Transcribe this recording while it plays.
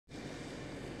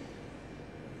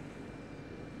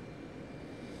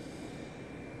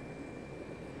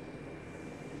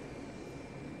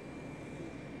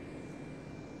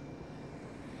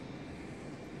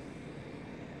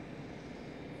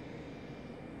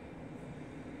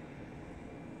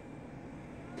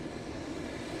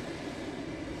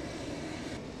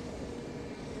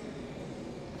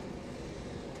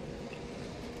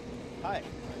Hi.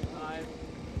 Hi.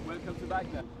 Welcome to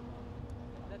Baghdad.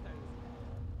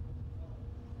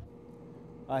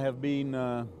 I have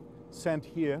been sent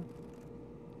here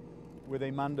with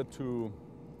a mandate to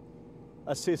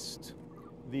assist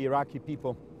the Iraqi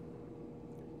people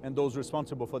and those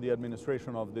responsible for the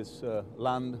administration of this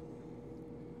land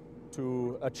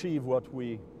to achieve what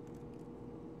we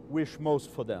wish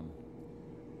most for them,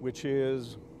 which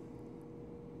is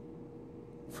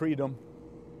freedom,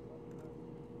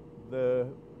 the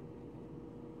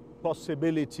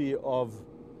possibility of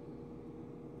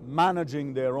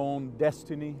managing their own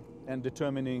destiny and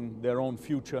determining their own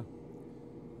future,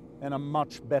 and a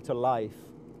much better life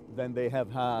than they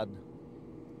have had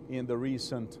in the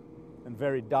recent and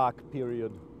very dark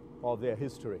period of their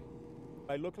history.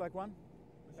 I look like one?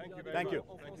 Thank you very Thank much. you.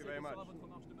 Thank you very much.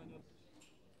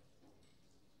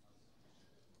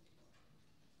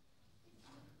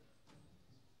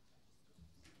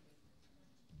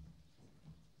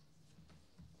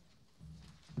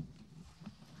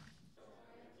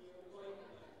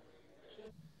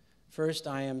 First,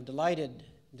 I am delighted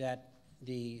that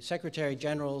the Secretary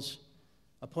General's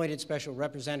appointed Special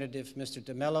Representative, Mr.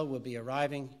 De Mello, will be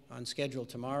arriving on schedule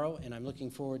tomorrow, and I'm looking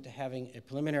forward to having a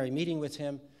preliminary meeting with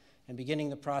him and beginning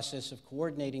the process of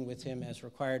coordinating with him as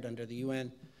required under the UN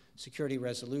Security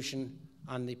Resolution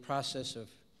on the process of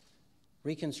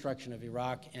reconstruction of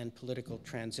Iraq and political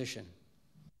transition.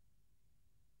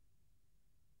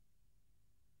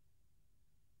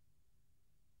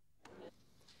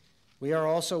 We are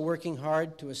also working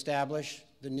hard to establish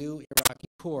the new Iraqi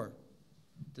Corps,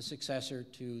 the successor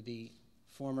to the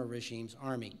former regime's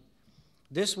army.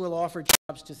 This will offer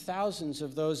jobs to thousands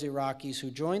of those Iraqis who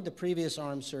joined the previous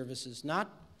armed services not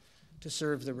to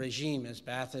serve the regime as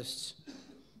Baathists,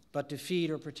 but to feed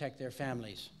or protect their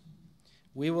families.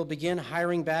 We will begin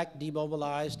hiring back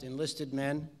demobilized enlisted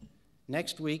men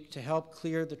next week to help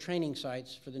clear the training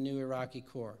sites for the new Iraqi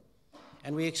Corps.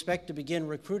 And we expect to begin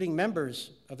recruiting members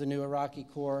of the new Iraqi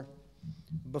Corps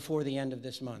before the end of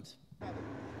this month.